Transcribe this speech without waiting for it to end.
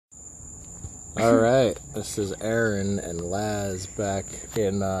All right, this is Aaron and Laz back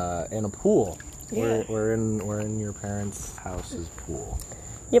in a pool. Yeah. We're in your parents' house's pool.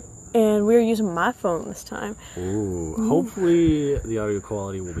 Yep, and we're using my phone this time. Ooh, hopefully the audio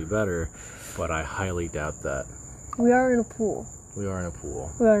quality will be better, but I highly doubt that. We are in a pool. We are in a pool.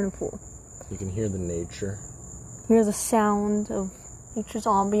 We are in a pool. You can hear the nature. Here's the sound of nature's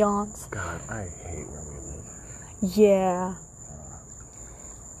ambiance. God, I hate where we live. Yeah.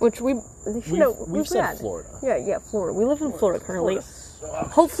 Which we've said Florida. Yeah, Florida. We live in Florida currently.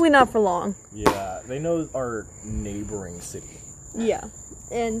 Hopefully not for long. Yeah, they know our neighboring city. Yeah.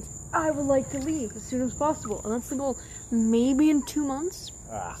 And I would like to leave as soon as possible. And that's the goal. Maybe in 2 months?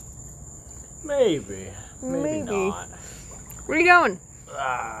 Maybe. Maybe not. Where are you going?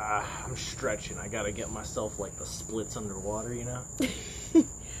 I'm stretching. I gotta get myself like the splits underwater, you know?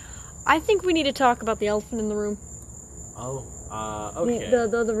 I think we need to talk about the elephant in the room. Oh, okay.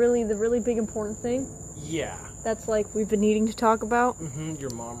 The really big important thing. Yeah. That's like we've been needing to talk about. Mm-hmm. Your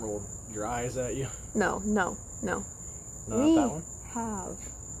mom rolled your eyes at you. No. Not that one. Have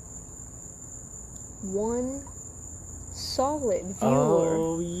one solid viewer.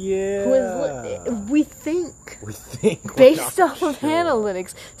 Oh yeah. Who is we think based off of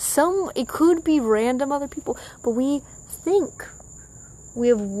analytics. It could be random other people, but we think we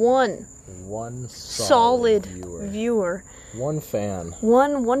have one solid viewer. One fan.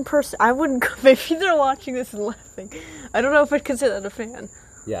 One person. I wouldn't. Maybe they're watching this and laughing. I don't know if I'd consider that a fan.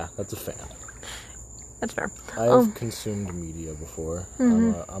 Yeah, that's a fan. That's fair. I have consumed media before.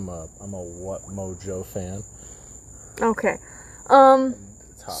 Mm-hmm. I'm a What Mojo fan. Okay.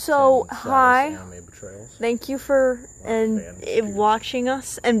 Top So 10 hi. anime betrayals. Thank you for watching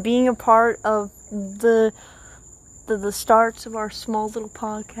us and being a part of the starts of our small little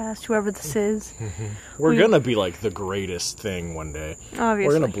podcast, whoever this is. We're gonna be like the greatest thing one day. Obviously.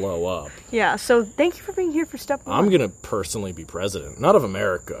 We're gonna blow up. Yeah, so thank you for being here for step one. I'm gonna personally be president. Not of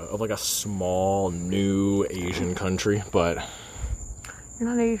America, of like a small, new Asian country, but... You're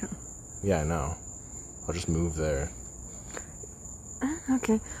not Asian. Yeah, I know. I'll just move there.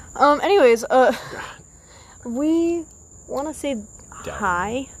 Okay. Anyways, we want to say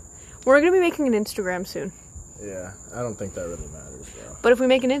hi. We're gonna be making an Instagram soon. Yeah, I don't think that really matters, though. But if we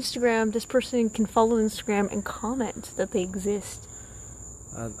make an Instagram, this person can follow Instagram and comment that they exist.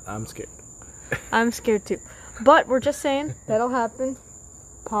 I'm scared. I'm scared too. But we're just saying, that'll happen.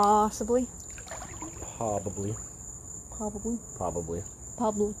 Possibly. Probably.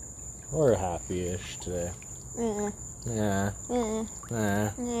 We're happy-ish today. Yeah.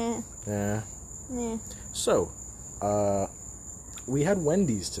 So, we had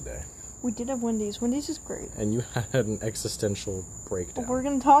Wendy's today. We did have Wendy's. Wendy's is great. And you had an existential breakdown. We're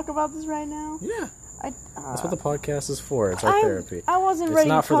going to talk about this right now? Yeah. That's what the podcast is for. It's our therapy. I wasn't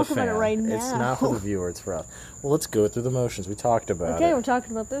ready to talk about it right now. It's not for the viewer. It's for us. Well, let's go through the motions. We talked about it. Okay, we're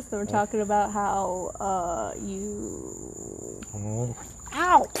talking about this. Then we're talking about how you...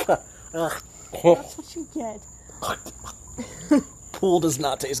 Ow! That's what you get. Pool does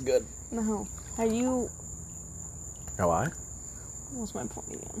not taste good. No. How you... Oh, I? What was my point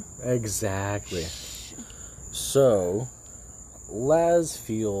again? Exactly. So, Laz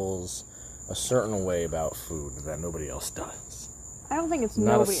feels a certain way about food that nobody else does. I don't think it's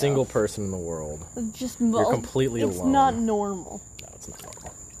not nobody a single else. person in the world. You're completely alone. It's not normal. No, it's not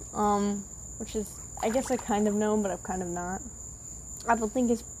normal. Which is, I guess I kind of know, but I'm kind of not. I don't think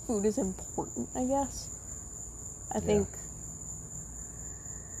his food is important, I guess. I think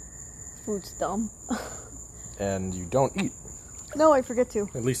food's dumb. And you don't eat. No, I forget to.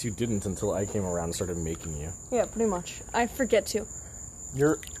 At least you didn't until I came around and started making you. Yeah, pretty much. I forget to.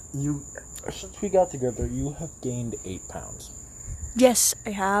 Since we got together, you have gained 8 pounds. Yes, I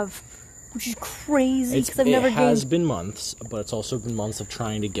have. Which is crazy, because I've never gained... It has been months, but it's also been months of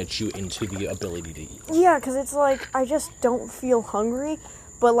trying to get you into the ability to eat. Yeah, because it's like, I just don't feel hungry,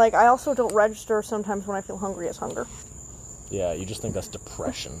 but like, I also don't register sometimes when I feel hungry as hunger. Yeah, you just think that's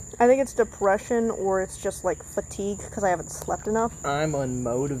depression. I think it's depression, or it's just like fatigue, because I haven't slept enough. I'm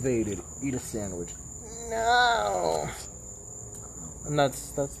unmotivated. Eat a sandwich. No! And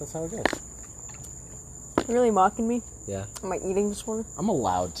that's how it goes. You're really mocking me? Yeah. Am I eating disorder? I'm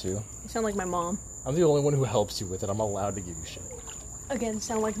allowed to. You sound like my mom. I'm the only one who helps you with it. I'm allowed to give you shit. Again,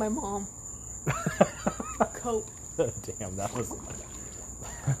 sound like my mom. Coat. Damn, that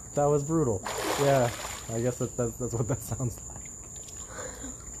was brutal. Yeah, I guess that's what that sounds like.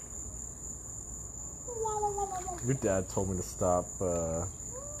 Your dad told me to stop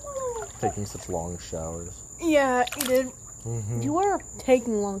taking such long showers. Yeah, he did. Mm-hmm. You are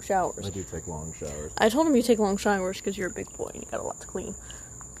taking long showers. I do take long showers. I told him you take long showers because you're a big boy and you got a lot to clean.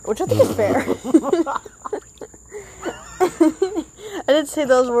 Which I think is fair. I didn't say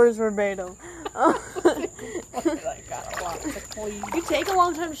those words verbatim. You take a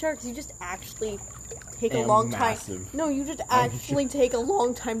long time to shower because you just actually take a long time. No, you just actually take a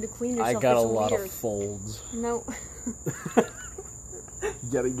long time to clean yourself. I got a lot of folds. No.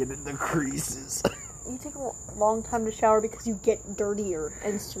 You gotta get in the creases. You take a long time to shower because you get dirtier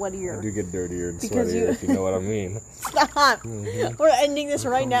and sweatier. I do get dirtier and sweatier, if you know what I mean. Stop! Mm-hmm. We're ending this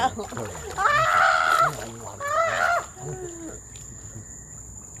right now.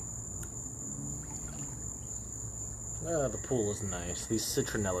 The pool is nice. These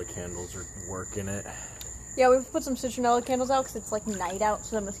citronella candles are working it. Yeah, we've put some citronella candles out because it's like night out,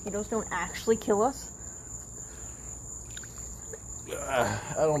 so the mosquitoes don't actually kill us. I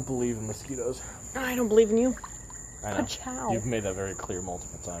don't believe in mosquitoes. I don't believe in you. I know. Ka-chow. You've made that very clear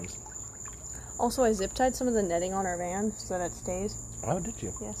multiple times. Also, I zip tied some of the netting on our van so that it stays. Oh, did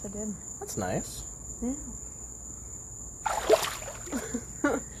you? Yes, I did. That's nice.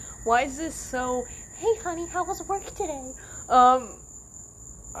 Yeah. Why is this so... Hey, honey, how was work today? I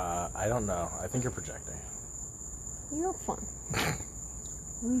don't know. I think you're projecting. You're fun.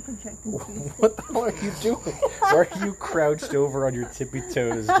 I'm projecting. What the hell are you doing? Why are you crouched over on your tippy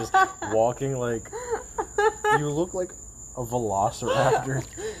toes, just walking like... You look like a velociraptor.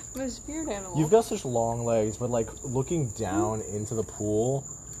 I'm a spirit animal. You've got such long legs, but like looking down into the pool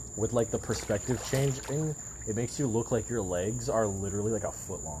with like the perspective changing, it makes you look like your legs are literally like a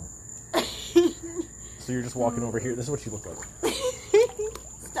foot long. So you're just walking over here. This is what you look like.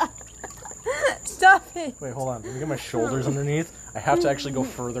 Stop. Stop it. Wait, hold on. Let me get my shoulders underneath. I have to actually go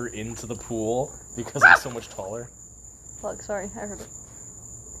further into the pool because I'm so much taller. Fuck, sorry. I heard it.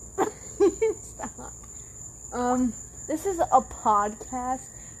 Stop. This is a podcast.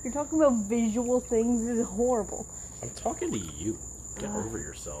 You're talking about visual things. This is horrible. I'm talking to you. Get over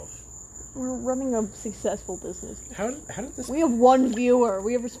yourself. We're running a successful business. How did this... We have one viewer.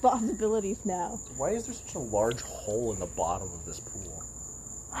 We have responsibilities now. Why is there such a large hole in the bottom of this pool?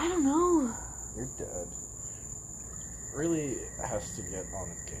 I don't know. You're dead. Really has to get on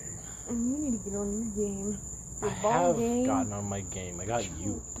the game. And you need to get on your game. I have gotten on my game. I got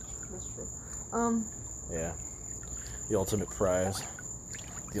you. That's true. Yeah. The ultimate prize.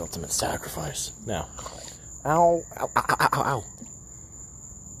 The ultimate sacrifice. Now. Ow. Ow, ow, ow, ow, ow.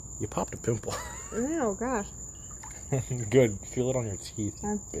 You popped a pimple. Oh, gosh. Good. Feel it on your teeth,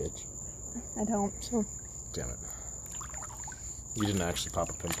 bitch. I don't, so... Damn it. You didn't actually pop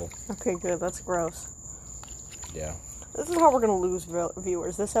a pimple. Okay, good. That's gross. Yeah. This is how we're going to lose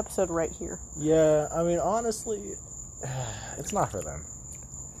viewers. This episode right here. Yeah, I mean, honestly, it's not for them.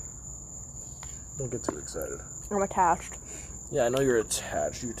 Don't get too excited. I'm attached. Yeah, I know you're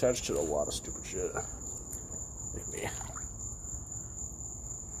attached. You're attached to a lot of stupid shit. Like me.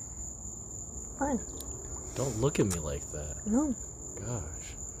 Fine. Don't look at me like that. No.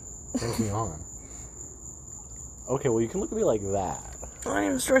 Gosh. Turns me on. Okay, well, you can look at me like that. I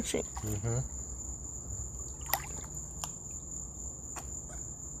am stretching. Mm-hmm.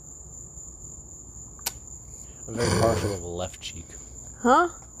 I'm very partial to the left cheek. Huh?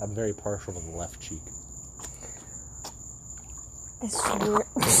 I'm very partial to the left cheek. I swear.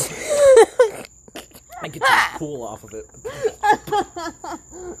 I get to cool off of it.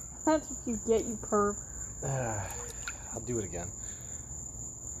 That's what you get, you perv. I'll do it again.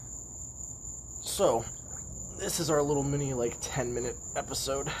 So, this is our little mini, 10-minute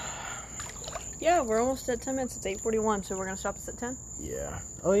episode. Yeah, we're almost at 10 minutes. It's 8:41, so we're going to stop this at 10? Yeah.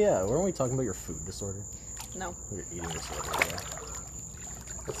 Oh, yeah. Weren't we talking about your food disorder? No. Your eating disorder, yeah.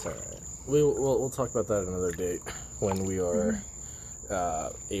 That's alright. We'll talk about that another date when we are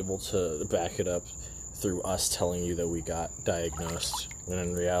able to back it up through us telling you that we got diagnosed, when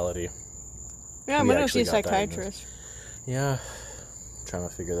in reality... Yeah, I'm going to see a psychiatrist. Yeah. Trying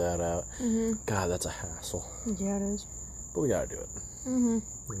to figure that out. Mm-hmm. God, that's a hassle. Yeah, it is. But we gotta do it. Mm-hmm.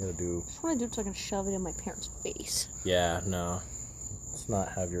 We gotta do... I just want to do it so I can shove it in my parents' face. Yeah, no. Let's not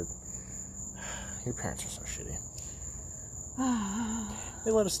have your... Your parents are so shitty.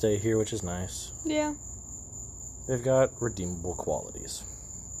 They let us stay here, which is nice. Yeah. They've got redeemable qualities.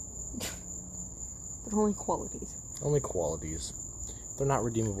 But only qualities. Only qualities. They're not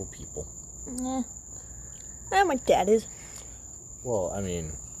redeemable people. Nah. My dad is. Well, I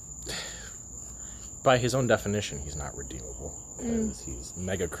mean... By his own definition, he's not redeemable. Because he's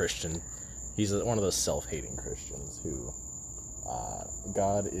mega Christian. He's one of those self-hating Christians who...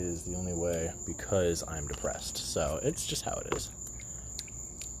 God is the only way because I'm depressed. So, it's just how it is.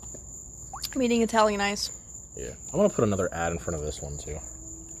 Meeting Italian ice. Yeah. I'm gonna put another ad in front of this one, too.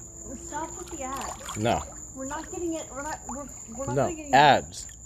 Stop with the ad. No. We're not getting it. We're not No, gonna get it. ads.